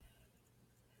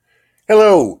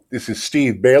Hello, this is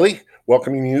Steve Bailey,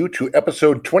 welcoming you to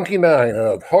episode 29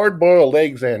 of Hard Boiled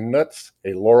Eggs and Nuts,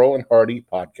 a Laurel and Hardy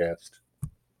podcast.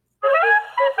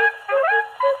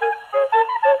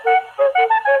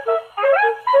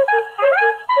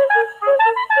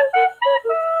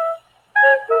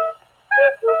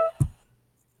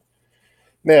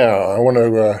 Now, I want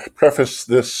to preface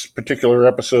this particular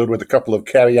episode with a couple of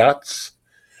caveats.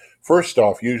 First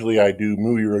off, usually I do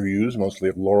movie reviews, mostly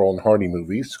of Laurel and Hardy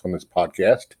movies on this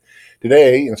podcast.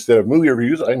 Today, instead of movie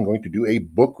reviews, I'm going to do a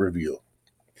book review.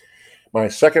 My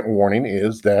second warning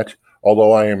is that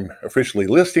although I am officially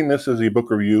listing this as a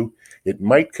book review, it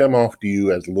might come off to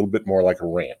you as a little bit more like a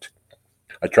rant.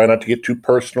 I try not to get too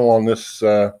personal on this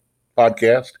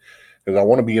podcast because I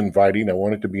want to be inviting. I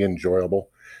want it to be enjoyable.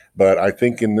 But I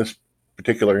think in this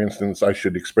particular instance, I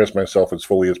should express myself as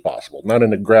fully as possible. Not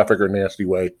in a graphic or nasty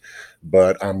way,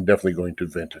 but I'm definitely going to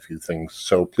vent a few things.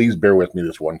 So please bear with me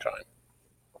this one time.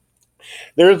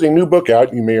 There is a new book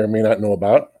out you may or may not know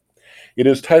about. It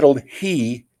is titled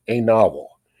He, a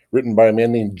Novel, written by a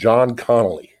man named John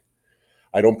Connolly.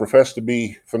 I don't profess to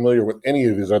be familiar with any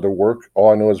of his other work.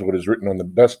 All I know is what is written on the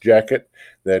Dust Jacket,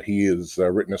 that he has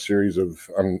written a series of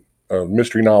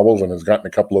mystery novels and has gotten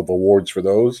a couple of awards for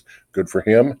those. Good for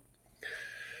him.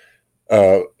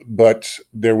 But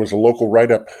there was a local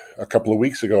write-up a couple of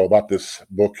weeks ago about this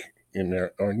book in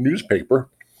our newspaper.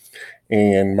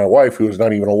 And my wife, who is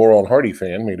not even a Laurel and Hardy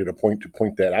fan, made it a point to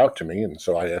point that out to me. And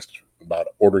so I asked about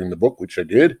ordering the book, which I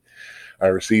did. I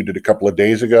received it a couple of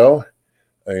days ago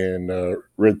and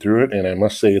read through it. And I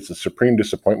must say it's a supreme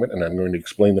disappointment. And I'm going to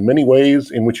explain the many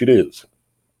ways in which it is.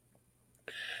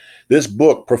 This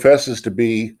book professes to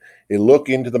be a look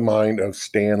into the mind of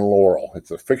Stan Laurel.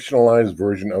 It's a fictionalized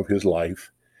version of his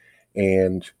life.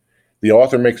 And the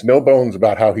author makes no bones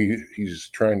about how he's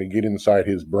trying to get inside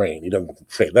his brain. He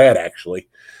doesn't say that, actually.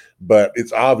 But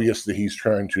it's obvious that he's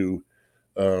trying to,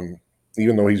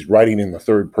 even though he's writing in the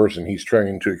third person, he's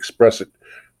trying to express it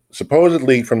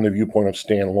supposedly from the viewpoint of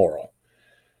Stan Laurel,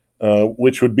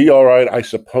 which would be all right, I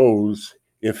suppose,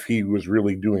 if he was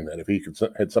really doing that, if he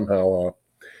had somehow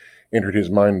entered his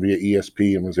mind via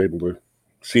ESP and was able to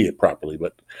see it properly.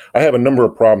 But I have a number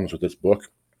of problems with this book.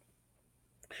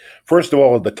 First of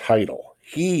all, the title,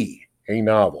 He, a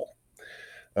Novel.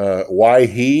 Why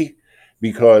he?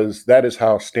 Because that is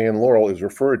how Stan Laurel is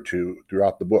referred to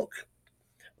throughout the book.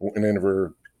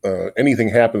 Whenever anything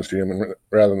happens to him, and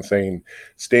rather than saying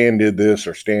Stan did this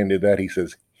or Stan did that, he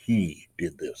says he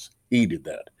did this, he did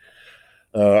that.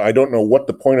 I don't know what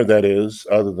the point of that is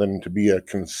other than to be a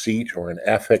conceit or an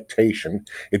affectation.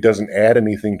 It doesn't add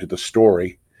anything to the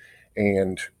story.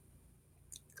 And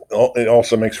it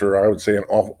also makes for, I would say, an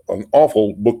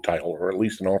awful book title, or at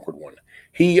least an awkward one.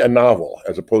 He, a Novel,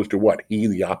 as opposed to what? He,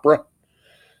 the Opera?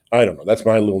 I don't know. That's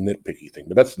my little nitpicky thing,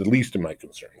 but that's the least of my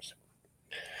concerns.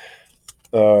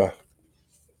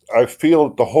 I feel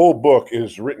that the whole book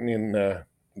is written in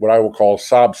what I will call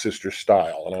sob sister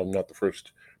style, and I'm not the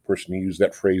first person to use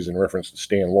that phrase in reference to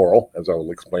Stan Laurel, as I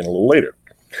will explain a little later.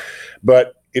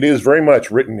 But it is very much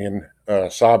written in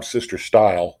sob sister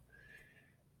style.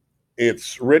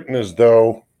 It's written as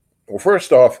though, well,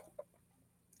 first off,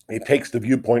 it takes the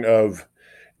viewpoint of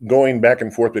going back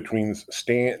and forth between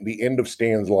the end of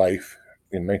Stan's life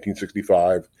in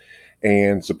 1965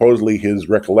 and supposedly his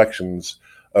recollections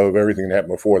of everything that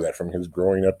happened before that, from his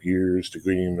growing up years to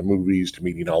going to movies to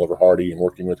meeting Oliver Hardy and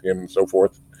working with him and so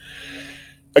forth.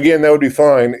 Again, that would be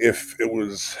fine if it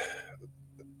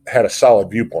had a solid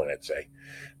viewpoint, I'd say.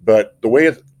 But the way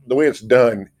it's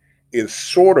done is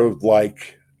sort of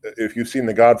like, if you've seen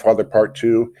The Godfather Part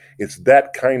 2, it's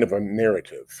that kind of a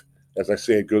narrative. As I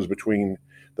say, it goes between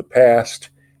the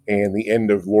past and the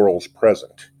end of Laurel's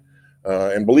present.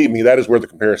 And believe me, that is where the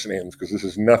comparison ends, because this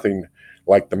is nothing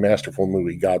like the masterful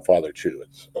movie Godfather 2.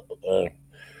 It's, in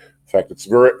fact, it's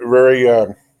very,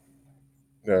 very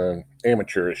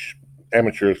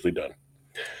amateurishly done.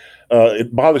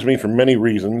 It bothers me for many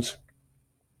reasons.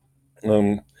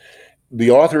 The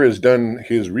author has done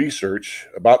his research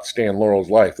about Stan Laurel's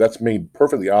life. That's made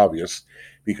perfectly obvious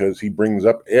because he brings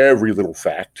up every little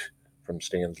fact from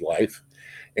Stan's life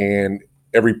and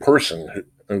every person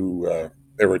who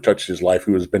ever touched his life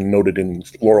who has been noted in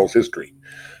Laurel's history.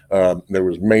 There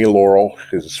was May Laurel,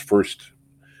 his first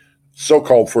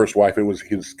so-called first wife. It was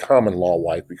his common law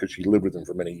wife because she lived with him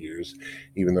for many years,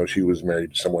 even though she was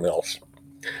married to someone else.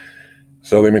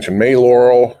 So they mentioned May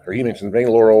Laurel, or he mentions May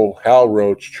Laurel, Hal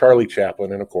Roach, Charlie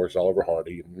Chaplin, and of course Oliver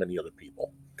Hardy and many other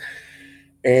people.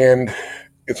 And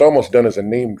it's almost done as a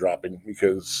name dropping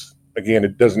because, again,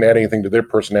 it doesn't add anything to their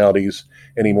personalities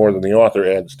any more than the author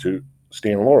adds to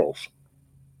Stan Laurel's.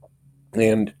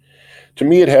 And To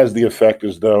me, it has the effect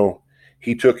as though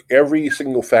he took every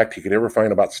single fact he could ever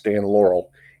find about Stan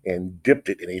Laurel and dipped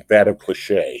it in a vat of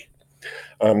cliche.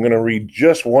 I'm going to read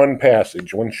just one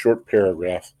passage, one short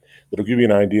paragraph, that'll give you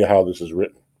an idea how this is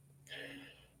written.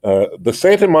 The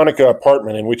Santa Monica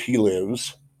apartment in which he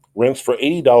lives rents for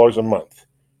 $80 a month.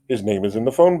 His name is in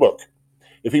the phone book.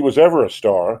 If he was ever a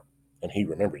star, and he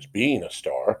remembers being a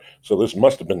star, so this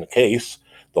must have been the case,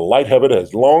 the light of it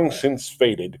has long since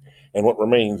faded, and what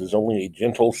remains is only a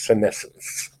gentle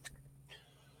senescence.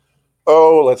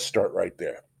 Oh, let's start right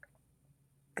there.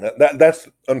 That's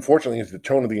unfortunately is the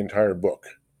tone of the entire book.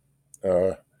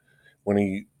 When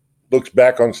he looks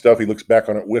back on stuff, he looks back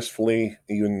on it wistfully.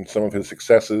 Even some of his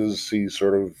successes, he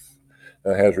sort of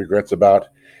has regrets about.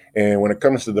 And when it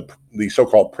comes to the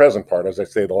so-called present part, as I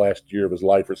say, the last year of his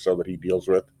life or so that he deals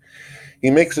with, he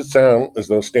makes it sound as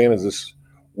though Stan is this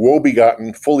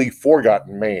woe-begotten, fully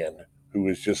forgotten man who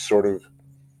is just sort of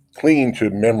clinging to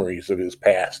memories of his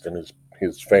past and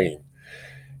his fame.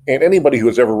 And anybody who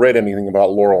has ever read anything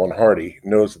about Laurel and Hardy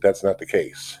knows that that's not the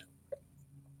case,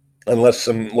 unless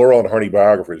some Laurel and Hardy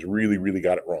biographers really, really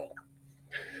got it wrong.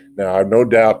 Now, I have no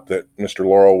doubt that Mr.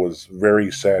 Laurel was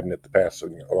very saddened at the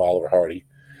passing of Oliver Hardy,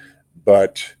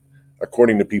 but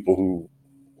according to people who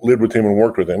lived with him and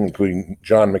worked with him, including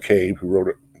John McCabe, who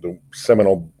wrote the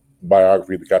seminal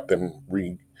biography that got them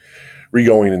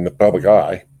re-going in the public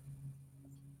eye,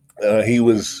 he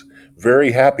was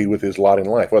very happy with his lot in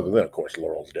life, other than, of course,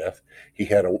 Laurel's death. He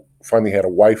finally had a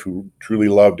wife who truly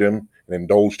loved him and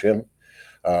indulged him.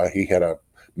 He had a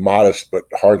modest but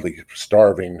hardly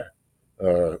starving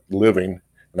living,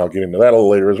 and I'll get into that a little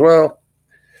later as well.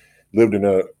 Lived in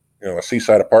a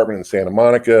seaside apartment in Santa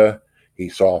Monica. He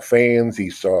saw fans. He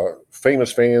saw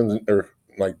famous fans, or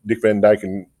like Dick Van Dyke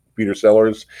and Peter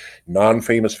Sellers,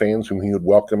 non-famous fans whom he would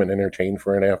welcome and entertain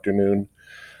for an afternoon.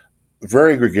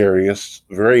 Very gregarious,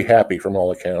 very happy from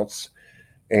all accounts.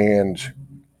 And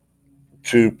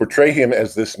to portray him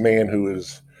as this man who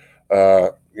is,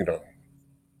 I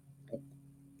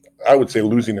would say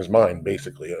losing his mind,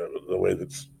 basically, the way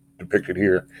that's depicted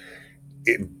here,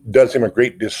 it does him a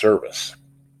great disservice.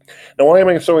 Now, why am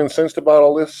I so incensed about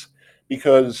all this?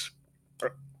 Because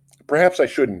perhaps I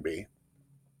shouldn't be.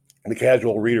 The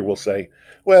casual reader will say,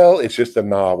 well, it's just a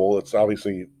novel. It's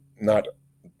obviously not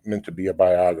meant to be a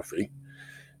biography.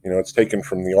 It's taken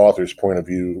from the author's point of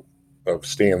view of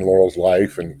Stan Laurel's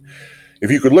life. And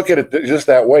if you could look at it just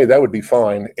that way, that would be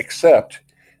fine, except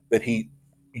that he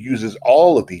uses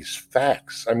all of these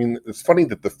facts. I mean, it's funny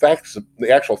that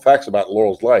the actual facts about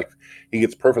Laurel's life, he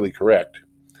gets perfectly correct,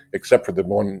 except for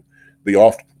the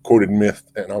oft-quoted myth,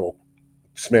 and I will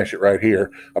smash it right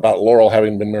here, about Laurel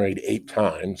having been married 8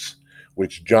 times,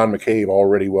 which John McCabe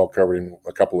already well covered in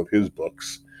a couple of his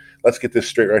books. Let's get this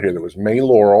straight right here. There was May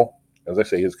Laurel, as I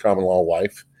say, his common law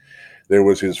wife. There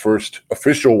was his first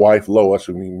official wife, Lois,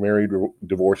 whom he married,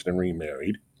 divorced, and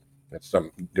remarried. That's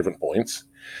some different points.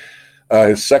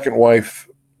 His second wife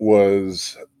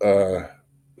was a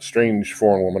strange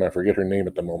foreign woman. I forget her name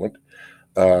at the moment.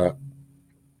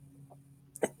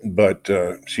 But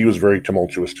she was very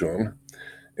tumultuous to him.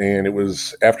 And it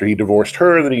was after he divorced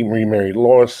her that he remarried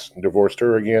Lois, divorced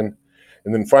her again,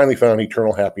 and then finally found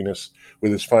eternal happiness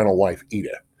with his final wife,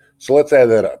 Ida. So let's add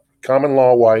that up. Common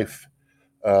law wife,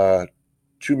 2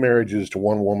 marriages to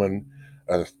 1 woman,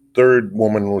 a 3rd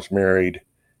woman was married,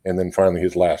 and then finally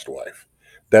his last wife.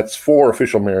 That's 4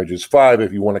 official marriages, 5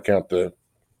 if you want to count the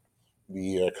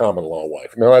common law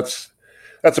wife. Now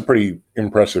that's a pretty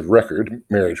impressive record,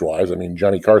 marriage-wise. I mean,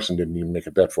 Johnny Carson didn't even make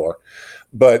it that far.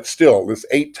 But still, this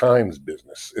 8 times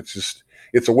business,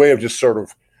 it's a way of just sort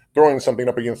of throwing something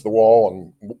up against the wall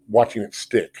and watching it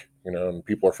stick, and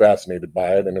people are fascinated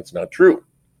by it, and it's not true.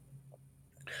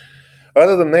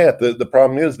 Other than that, the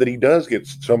problem is that he does get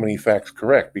so many facts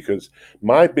correct, because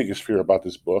my biggest fear about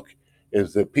this book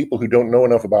is that people who don't know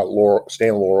enough about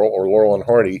Stan Laurel or Laurel and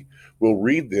Hardy will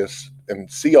read this and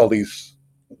see all these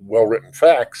well-written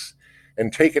facts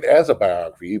and take it as a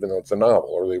biography, even though it's a novel,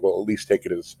 or they will at least take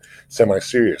it as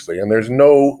semi-seriously. And there's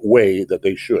no way that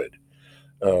they should.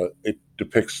 It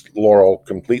depicts Laurel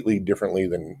completely differently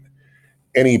than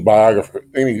any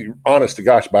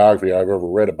honest-to-gosh biography I've ever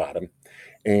read about him.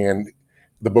 And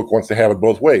the book wants to have it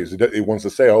both ways. It wants to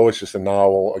say, oh, it's just a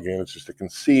novel. Again, it's just a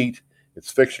conceit.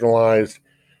 It's fictionalized.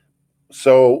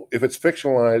 So if it's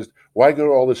fictionalized, why go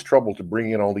to all this trouble to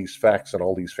bring in all these facts and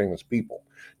all these famous people?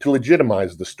 To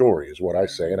legitimize the story is what I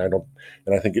say. And I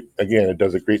think it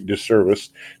does a great disservice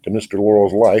to Mr.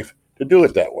 Laurel's life to do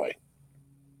it that way.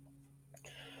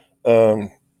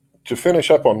 To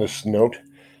finish up on this note,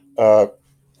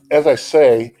 as I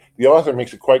say, the author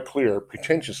makes it quite clear,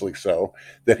 pretentiously so,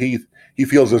 that he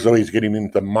feels as though he's getting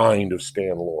into the mind of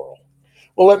Stan Laurel.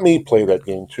 Well, let me play that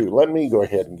game too. Let me go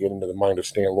ahead and get into the mind of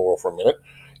Stan Laurel for a minute,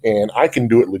 and I can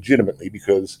do it legitimately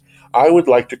because I would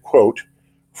like to quote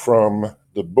from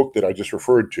the book that I just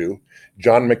referred to,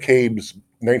 John McCabe's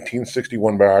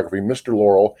 1961 biography, Mr.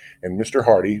 Laurel and Mr.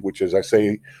 Hardy, which, as I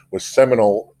say, was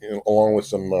seminal, along with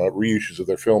some reissues of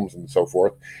their films and so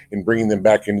forth, in bringing them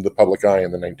back into the public eye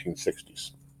in the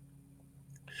 1960s.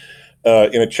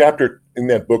 In a chapter in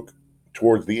that book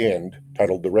towards the end,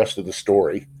 titled The Rest of the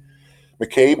Story,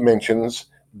 McCabe mentions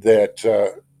that,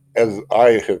 as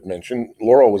I have mentioned,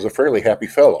 Laurel was a fairly happy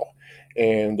fellow,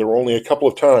 and there were only a couple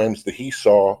of times that he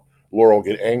saw Laurel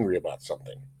get angry about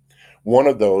something. One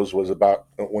of those was about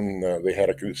when they had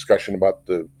a discussion about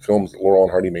the films that Laurel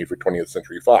and Hardy made for 20th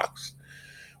Century Fox,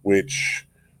 which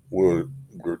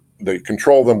the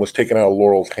control of them was taken out of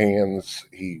Laurel's hands.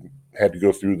 He had to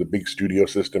go through the big studio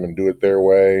system and do it their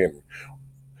way, and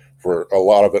for a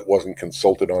lot of it wasn't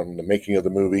consulted on the making of the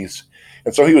movies.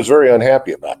 And so he was very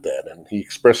unhappy about that, and he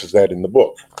expresses that in the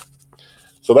book.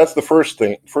 So that's the first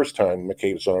time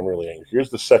McCabe saw him really angry. Here's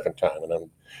the second time, and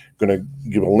I'm going to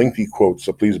give a lengthy quote,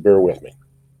 so please bear with me.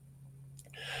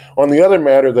 On the other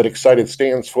matter that excited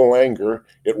Stan's full anger,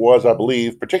 it was, I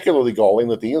believe, particularly galling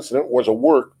that the incident was the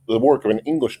work of an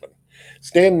Englishman.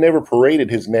 Stan never paraded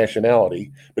his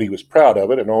nationality, but he was proud of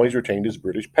it and always retained his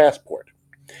British passport.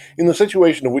 In the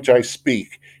situation of which I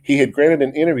speak, he had granted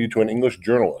an interview to an English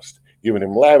journalist, given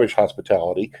him lavish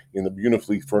hospitality in the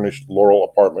beautifully furnished Laurel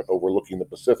apartment overlooking the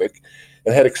Pacific,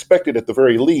 and had expected at the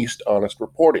very least honest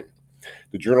reporting.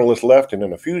 The journalist left in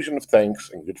an effusion of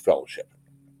thanks and good fellowship.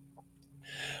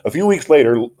 A few weeks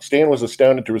later, Stan was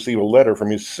astounded to receive a letter from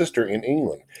his sister in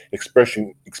England,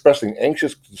 expressing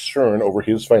anxious concern over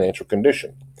his financial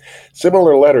condition.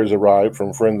 Similar letters arrived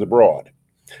from friends abroad.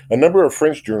 A number of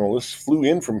French journalists flew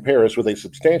in from Paris with a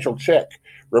substantial check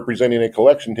representing a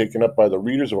collection taken up by the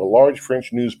readers of a large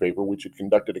French newspaper which had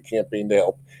conducted a campaign to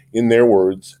help, in their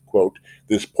words, quote,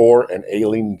 this poor and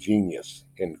ailing genius,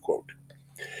 end quote.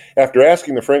 After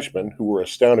asking the Frenchmen, who were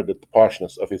astounded at the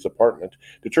poshness of his apartment,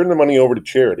 to turn the money over to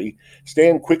charity,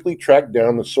 Stan quickly tracked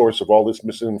down the source of all this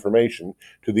misinformation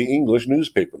to the English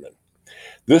newspaperman.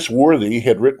 This worthy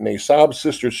had written a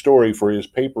sob-sister story for his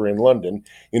paper in London,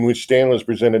 in which Stan was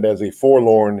presented as a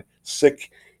forlorn,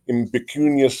 sick,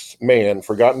 impecunious man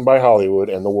forgotten by Hollywood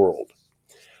and the world.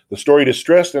 The story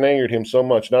distressed and angered him so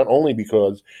much, not only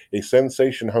because a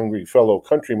sensation-hungry fellow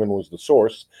countryman was the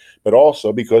source, but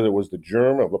also because it was the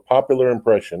germ of a popular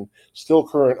impression, still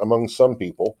current among some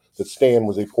people, that Stan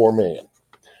was a poor man.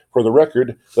 For the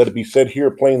record, let it be said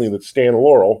here plainly that Stan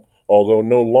Laurel, although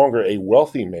no longer a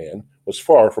wealthy man, was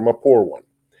far from a poor one.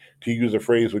 To use a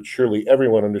phrase which surely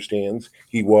everyone understands,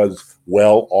 he was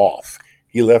well off.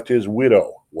 He left his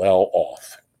widow well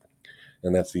off.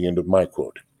 And that's the end of my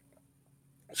quote.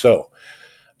 So,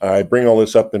 I bring all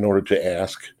this up in order to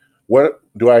ask, what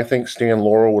do I think Stan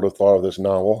Laurel would have thought of this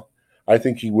novel? I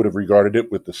think he would have regarded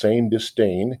it with the same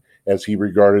disdain as he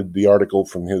regarded the article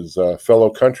from his fellow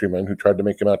countryman who tried to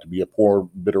make him out to be a poor,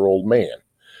 bitter old man.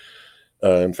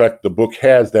 In fact, the book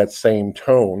has that same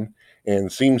tone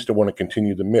and seems to want to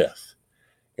continue the myth.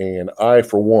 And I,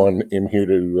 for one, am here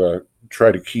to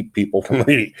try to keep people from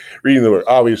reading the book.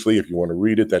 Obviously, if you want to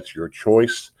read it, that's your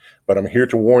choice. But I'm here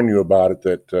to warn you about it,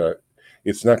 that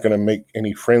it's not going to make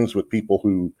any friends with people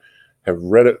who have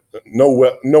read it, know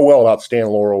well about Stan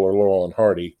Laurel or Laurel and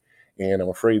Hardy. And I'm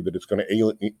afraid that it's going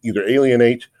to either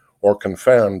alienate or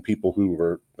confound people who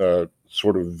are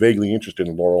sort of vaguely interested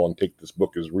in Laurel and take this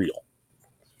book as real.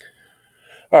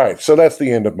 All right, so that's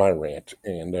the end of my rant,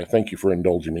 and thank you for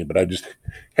indulging me, but I just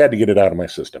had to get it out of my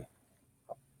system.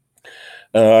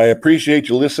 I appreciate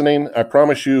you listening. I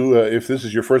promise you, if this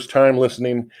is your first time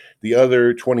listening, the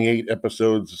other 28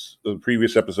 episodes, the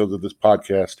previous episodes of this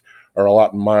podcast, are a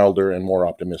lot milder and more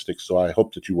optimistic, so I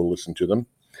hope that you will listen to them.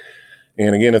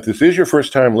 And again, if this is your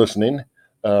first time listening,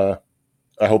 I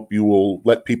hope you will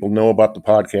let people know about the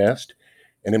podcast.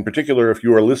 And in particular, if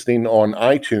you are listening on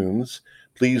iTunes,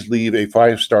 please leave a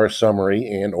 5-star summary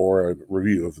and or a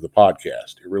review of the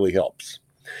podcast. It really helps.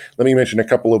 Let me mention a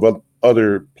couple of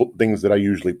other things that I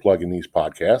usually plug in these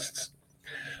podcasts.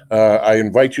 I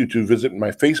invite you to visit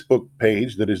my Facebook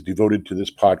page that is devoted to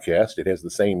this podcast. It has the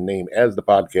same name as the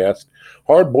podcast,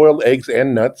 Hard Boiled Eggs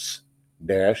and Nuts,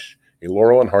 a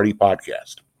Laurel and Hardy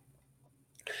podcast.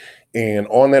 And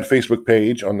on that Facebook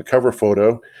page, on the cover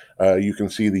photo, you can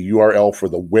see the URL for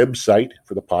the website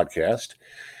for the podcast,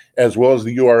 as well as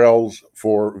the URLs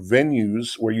for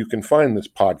venues where you can find this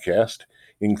podcast,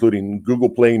 including Google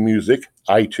Play Music,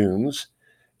 iTunes,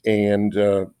 and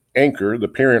Anchor, the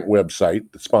parent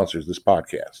website that sponsors this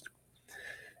podcast.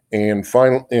 And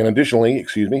additionally,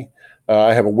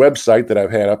 I have a website that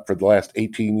I've had up for the last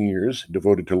 18 years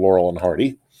devoted to Laurel and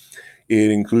Hardy.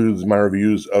 It includes my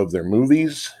reviews of their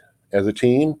movies as a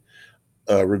team,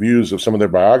 reviews of some of their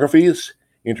biographies,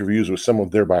 interviews with some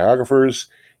of their biographers,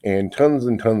 and tons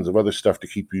of other stuff to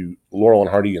keep you Laurel and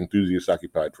Hardy enthusiasts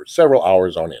occupied for several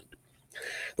hours on end.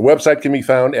 The website can be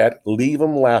found at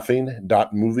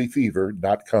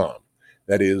leaveemlaughing.moviefever.com.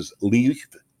 That is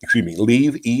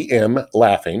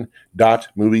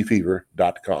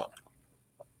leaveemlaughing.moviefever.com.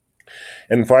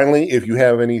 And finally, if you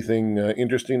have anything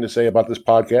interesting to say about this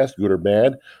podcast, good or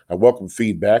bad, I welcome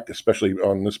feedback, especially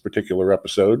on this particular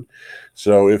episode.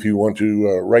 So if you want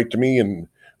to write to me and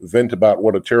vent about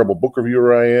what a terrible book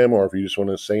reviewer I am, or if you just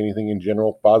want to say anything in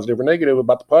general, positive or negative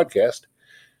about the podcast,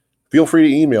 feel free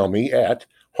to email me at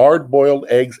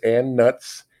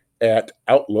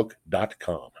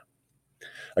hardboiledeggsandnuts@outlook.com.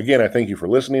 Again, I thank you for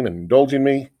listening and indulging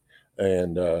me.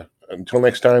 And until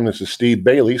next time, this is Steve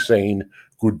Bailey saying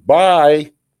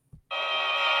goodbye.